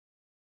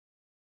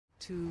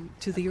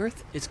to the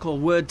earth? It's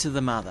called Word to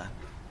the Mother.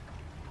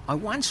 I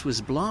once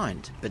was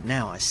blind, but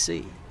now I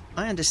see.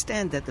 I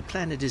understand that the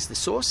planet is the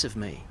source of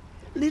me,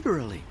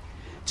 literally.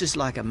 Just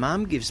like a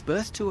mum gives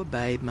birth to a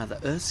babe, Mother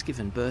Earth's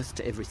given birth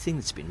to everything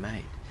that's been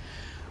made.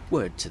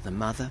 Word to the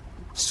Mother,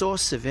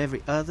 source of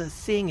every other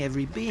thing,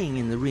 every being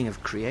in the ring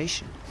of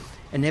creation.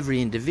 And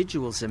every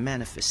individual's a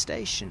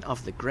manifestation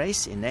of the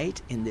grace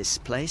innate in this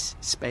place,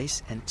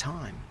 space and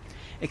time,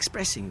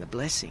 expressing the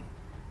blessing,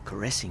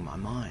 caressing my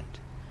mind.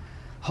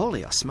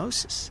 Holy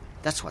osmosis,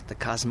 that's what the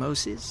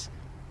cosmos is.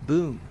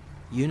 Boom,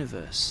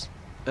 universe,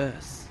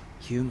 earth,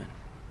 human.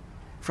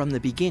 From the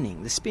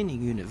beginning, the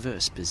spinning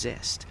universe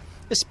possessed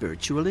a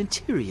spiritual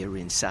interior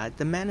inside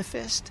the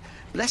manifest,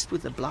 blessed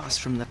with a blast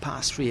from the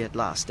past free at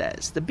last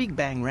as the Big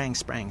Bang rang,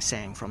 sprang,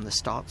 sang from the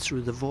start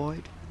through the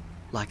void,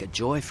 like a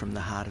joy from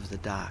the heart of the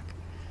dark.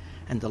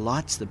 And the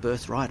light's the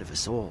birthright of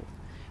us all.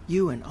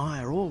 You and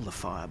I are all the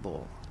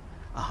fireball.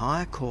 A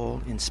higher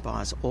call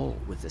inspires all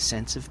with a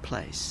sense of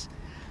place.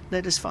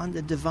 Let us find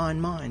the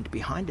divine mind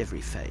behind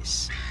every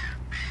face.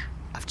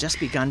 I've just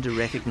begun to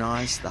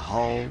recognize the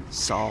whole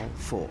soul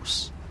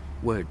force.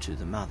 Word to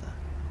the Mother,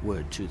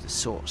 word to the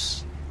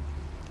source.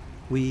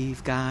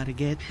 We've got to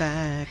get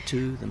back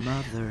to the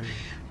Mother.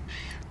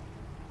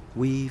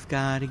 We've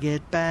got to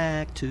get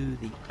back to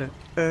the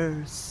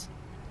earth.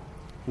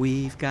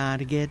 We've got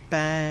to get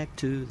back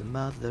to the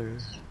Mother.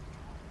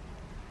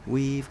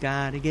 We've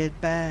got to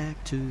get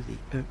back to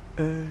the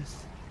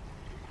earth.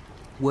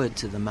 Word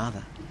to the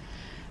Mother.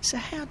 So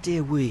how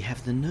dare we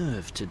have the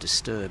nerve to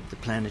disturb the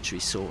planetary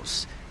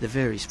source, the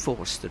very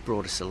force that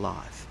brought us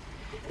alive?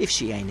 If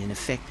she ain't in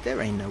effect, there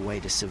ain't no way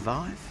to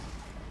survive.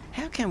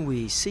 How can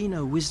we see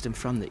no wisdom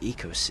from the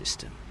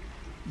ecosystem?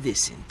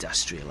 This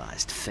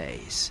industrialized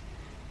phase.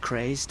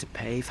 Crazed to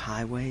pave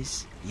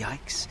highways,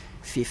 yikes,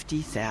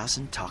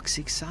 50,000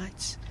 toxic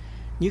sites.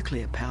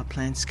 Nuclear power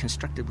plants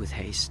constructed with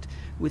haste,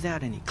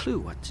 without any clue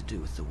what to do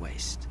with the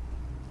waste.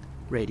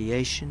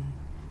 Radiation,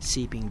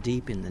 seeping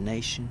deep in the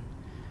nation,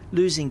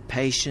 losing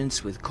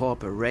patience with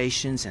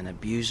corporations and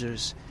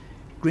abusers,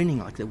 grinning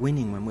like they're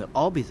winning when we'll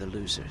all be the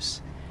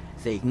losers.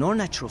 They ignore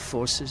natural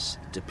forces,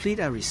 deplete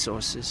our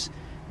resources,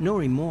 no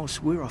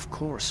remorse, we're off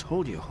course,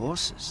 hold your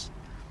horses.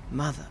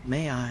 Mother,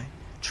 may I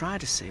try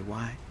to say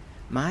why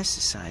my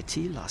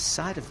society lost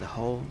sight of the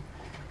whole,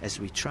 as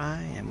we try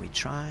and we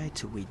try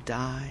till we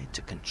die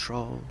to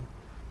control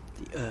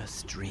the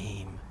earth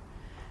dream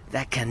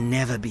that can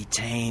never be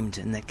tamed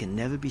and that can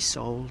never be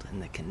sold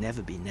and that can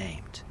never be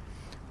named.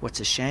 What's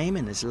a shame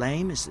and as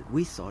lame is that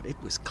we thought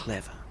it was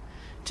clever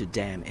to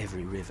dam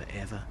every river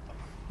ever.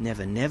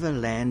 Never, never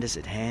land is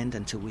at hand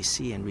until we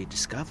see and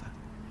rediscover.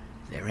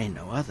 There ain't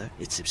no other.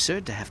 It's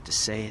absurd to have to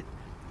say it,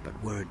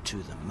 but word to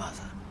the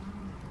Mother.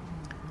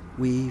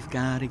 We've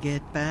got to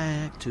get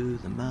back to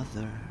the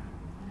Mother.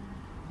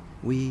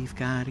 We've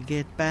got to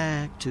get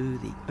back to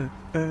the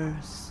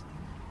earth.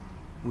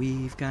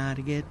 We've got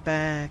to get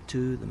back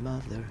to the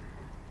Mother.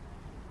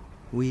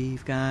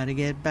 We've got to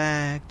get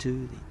back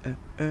to the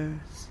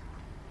earth.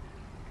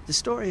 The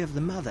story of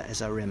the Mother,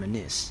 as I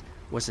reminisce,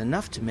 was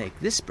enough to make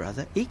this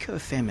brother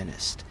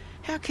eco-feminist.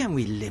 How can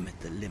we limit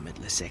the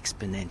limitless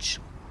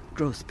exponential?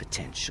 Growth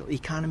potential.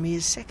 Economy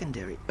is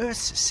secondary.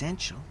 Earth's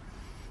essential.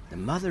 The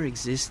Mother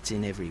exists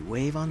in every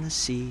wave on the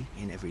sea,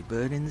 in every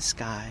bird in the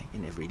sky,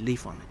 in every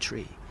leaf on the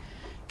tree.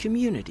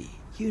 Community,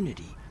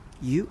 unity,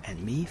 you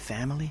and me,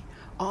 family,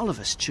 all of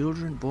us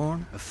children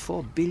born of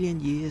 4 billion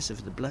years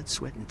of the blood,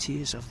 sweat and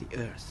tears of the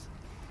earth.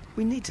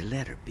 We need to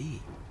let her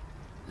be.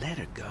 Let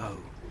her go.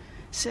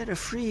 Set her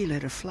free,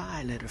 let her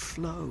fly, let her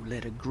flow,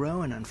 let her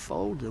grow and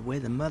unfold the way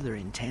the Mother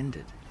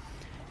intended.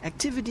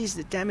 Activities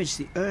that damage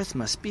the earth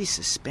must be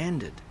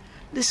suspended.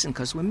 Listen,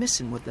 'cause we're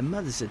missing what the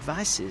Mother's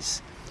advice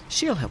is.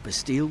 She'll help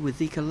us deal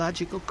with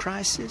ecological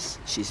crisis.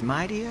 She's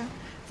mightier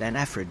than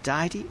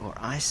Aphrodite or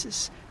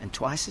Isis, and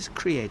twice as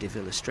creative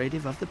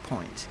illustrative of the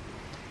point.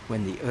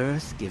 When the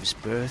earth gives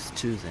birth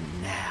to the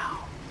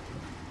now.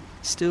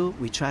 Still,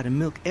 we try to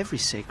milk every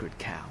sacred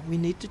cow. We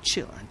need to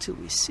chill until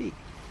we see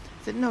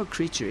that no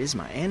creature is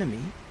my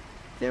enemy.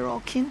 They're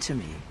all kin to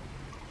me.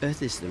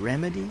 Earth is the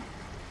remedy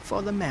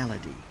for the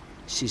malady.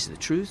 She's the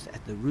truth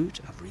at the root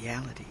of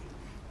reality.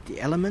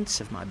 The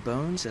elements of my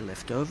bones are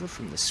left over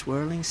from the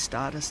swirling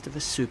stardust of a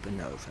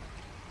supernova.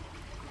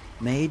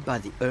 Made by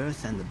the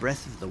earth and the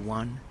breath of the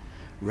one,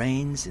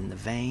 reigns in the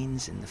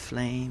veins, in the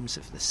flames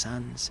of the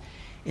suns.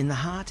 In the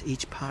heart,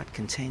 each part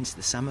contains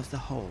the sum of the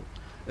whole.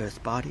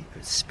 Earth body,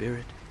 earth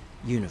spirit,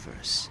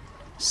 universe,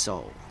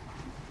 soul.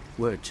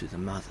 Word to the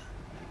Mother.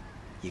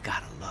 You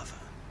gotta love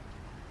her.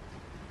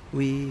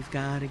 We've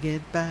gotta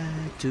get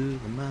back to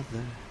the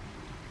Mother.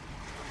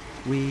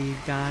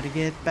 We've gotta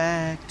get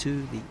back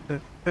to the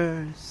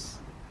earth.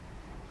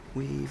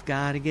 We've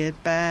gotta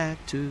get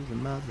back to the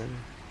Mother.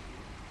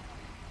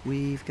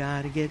 We've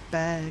gotta get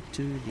back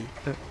to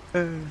the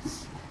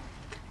earth.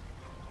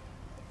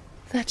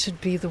 That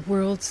should be the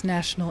world's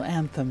national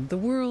anthem. The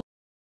world